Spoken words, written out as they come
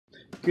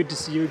Good to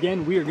see you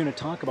again. We are going to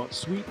talk about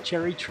sweet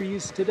cherry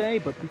trees today,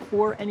 but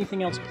before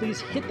anything else,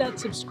 please hit that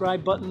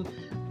subscribe button.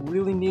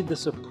 Really need the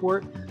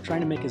support.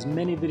 Trying to make as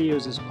many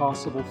videos as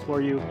possible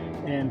for you,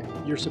 and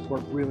your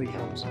support really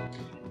helps.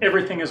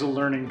 Everything is a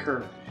learning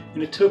curve,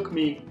 and it took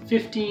me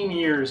 15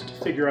 years to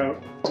figure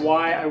out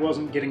why I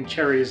wasn't getting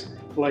cherries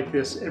like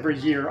this every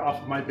year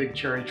off of my big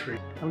cherry tree.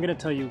 I'm going to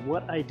tell you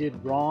what I did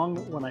wrong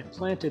when I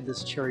planted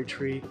this cherry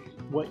tree,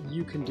 what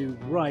you can do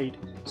right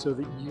so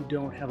that you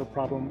don't have a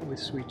problem with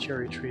sweet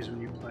cherry trees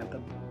when you plant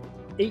them.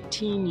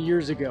 18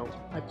 years ago,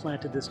 I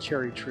planted this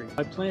cherry tree.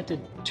 I planted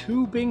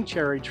 2 Bing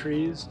cherry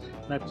trees,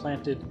 and I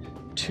planted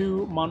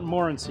 2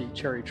 Montmorency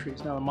cherry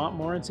trees. Now, the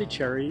Montmorency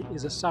cherry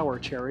is a sour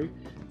cherry.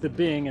 The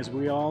Bing, as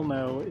we all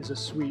know, is a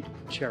sweet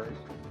cherry.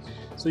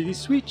 So these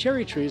sweet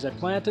cherry trees, I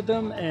planted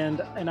them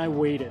and I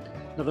waited.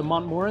 Now, the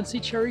Montmorency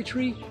cherry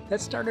tree,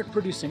 that started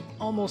producing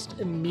almost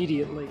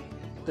immediately.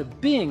 The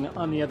Bing,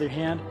 on the other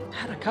hand,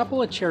 had a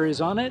couple of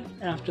cherries on it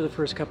after the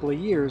first couple of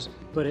years,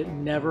 but it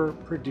never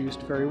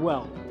produced very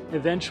well.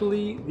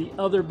 Eventually, the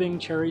other Bing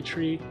cherry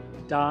tree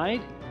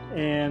died,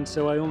 and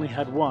so I only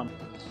had 1.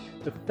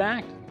 The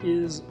fact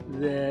is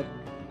that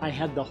I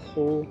had the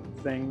whole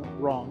thing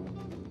wrong.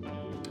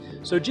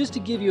 So just to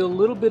give you a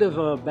little bit of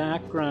a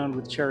background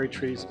with cherry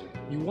trees,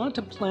 you want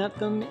to plant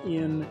them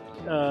in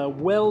a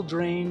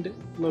well-drained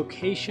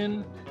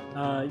location.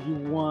 You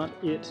want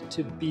it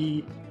to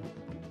be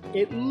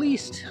at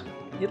least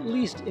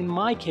in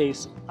my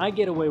case, I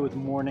get away with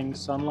morning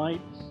sunlight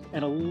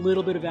and a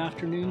little bit of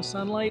afternoon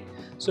sunlight.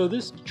 So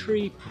this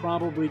tree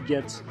probably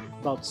gets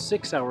about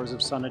 6 hours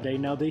of sun a day.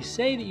 Now they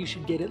say that you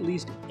should get at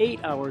least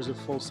 8 hours of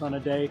full sun a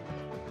day.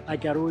 I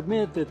got to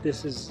admit that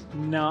this has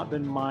not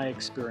been my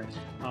experience.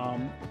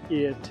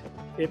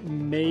 It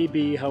may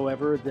be,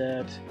 however,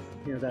 that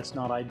that's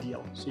not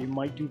ideal. So you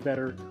might do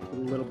better with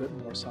a little bit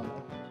more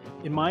sunlight.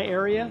 In my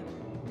area,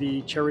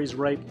 the cherries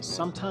ripe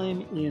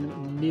sometime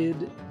in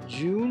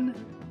mid-June,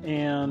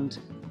 and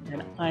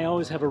I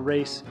always have a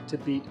race to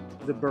beat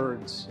the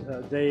birds.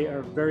 They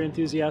are very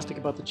enthusiastic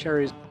about the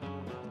cherries.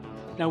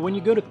 Now, when you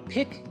go to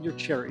pick your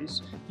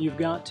cherries, you've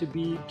got to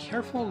be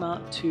careful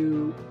not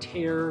to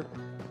tear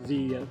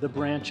the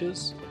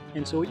branches.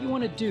 And so what you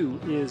want to do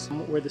is,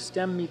 where the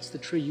stem meets the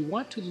tree, you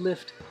want to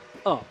lift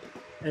up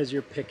as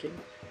you're picking.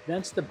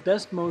 That's the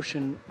best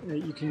motion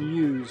that you can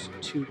use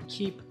to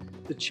keep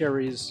the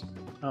cherries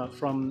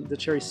from the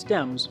cherry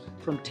stems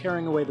from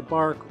tearing away the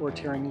bark or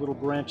tearing little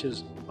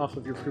branches off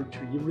of your fruit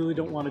tree. You really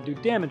don't want to do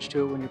damage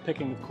to it when you're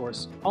picking, of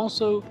course.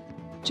 Also,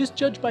 just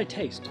judge by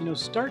taste.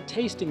 Start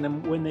tasting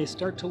them when they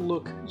start to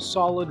look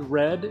solid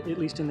red, at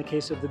least in the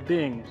case of the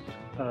Bing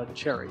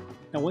cherry.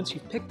 Now, once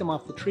you've picked them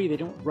off the tree, they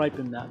don't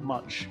ripen that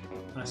much.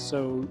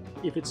 So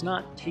if it's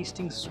not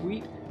tasting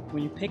sweet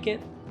when you pick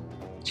it,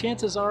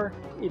 chances are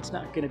it's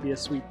not going to be a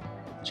sweet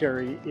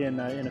cherry in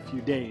a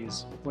few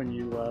days when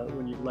you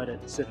let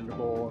it sit in a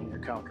bowl on your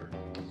counter.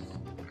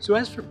 So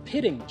as for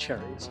pitting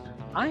cherries,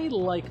 I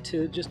like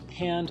to just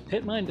hand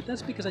pit mine, but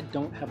that's because I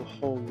don't have a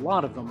whole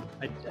lot of them.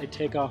 I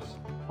take off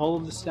all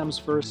of the stems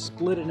first,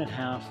 split it in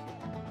half,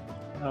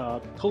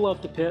 pull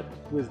out the pit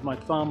with my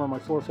thumb or my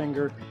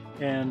forefinger,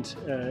 and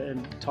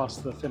toss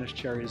the finished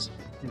cherries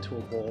into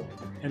a bowl.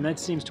 And that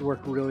seems to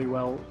work really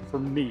well for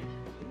me.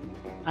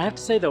 I have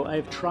to say though,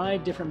 I've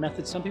tried different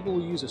methods. Some people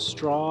will use a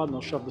straw and they'll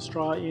shove the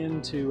straw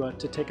in to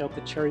take out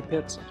the cherry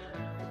pits.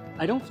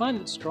 I don't find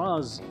that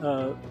straws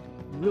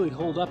really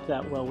hold up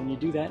that well when you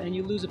do that, and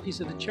you lose a piece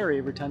of the cherry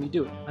every time you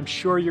do it. I'm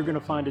sure you're going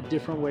to find a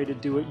different way to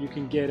do it. You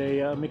can get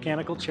a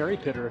mechanical cherry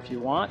pitter if you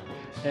want,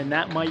 and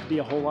that might be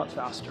a whole lot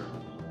faster.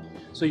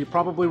 So you're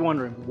probably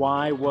wondering,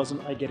 why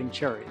wasn't I getting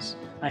cherries?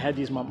 I had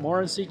these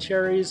Montmorency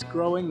cherries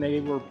growing. They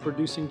were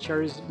producing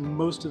cherries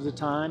most of the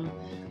time.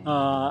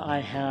 I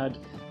had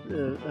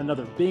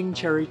another Bing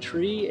cherry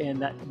tree,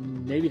 and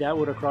maybe that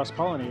would have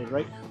cross-pollinated,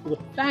 right? Well,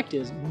 the fact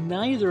is,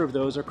 neither of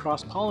those are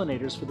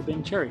cross-pollinators for the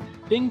Bing cherry.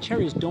 Bing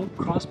cherries don't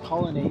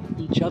cross-pollinate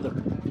each other.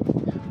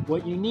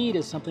 What you need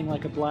is something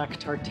like a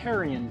black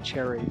Tartarian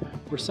cherry,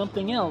 or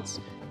something else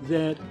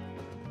that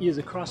is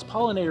a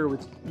cross-pollinator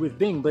with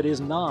Bing, but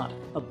is not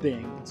a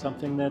Bing,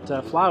 something that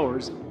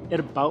flowers at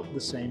about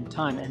the same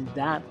time, and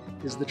that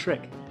is the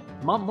trick.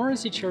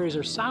 Montmorency cherries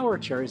are sour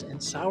cherries,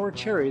 and sour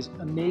cherries,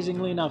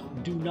 amazingly enough,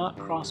 do not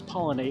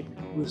cross-pollinate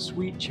with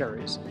sweet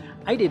cherries.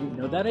 I didn't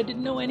know that. I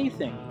didn't know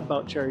anything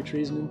about cherry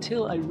trees, and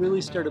until I really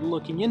started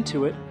looking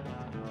into it,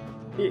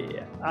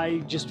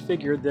 I just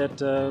figured that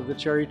the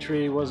cherry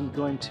tree wasn't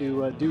going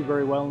to do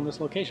very well in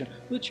this location.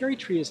 The cherry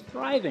tree is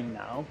thriving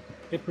now.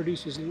 It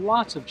produces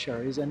lots of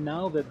cherries, and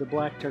now that the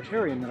black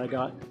Tartarian that I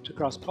got to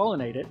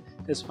cross-pollinate it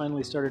has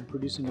finally started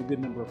producing a good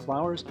number of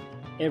flowers,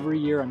 every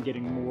year I'm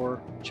getting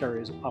more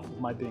cherries off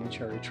of my Bing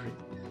cherry tree.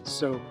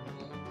 So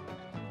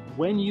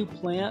when you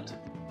plant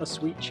a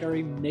sweet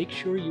cherry, make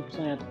sure you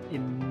plant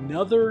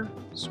another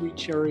sweet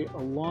cherry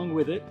along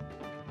with it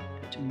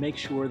to make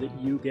sure that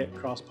you get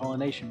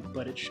cross-pollination,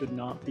 but it should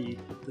not be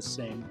the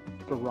same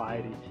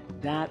variety.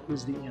 That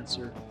is the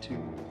answer to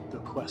the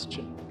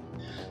question.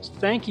 So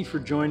thank you for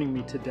joining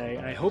me today.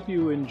 I hope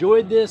you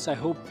enjoyed this. I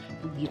hope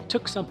you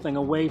took something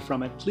away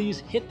from it. Please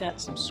hit that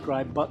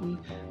subscribe button.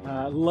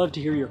 Love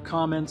to hear your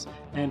comments,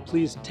 and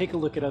please take a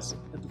look at us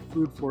at the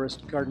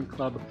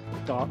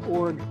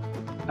foodforestgardenclub.org.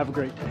 Have a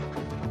great day.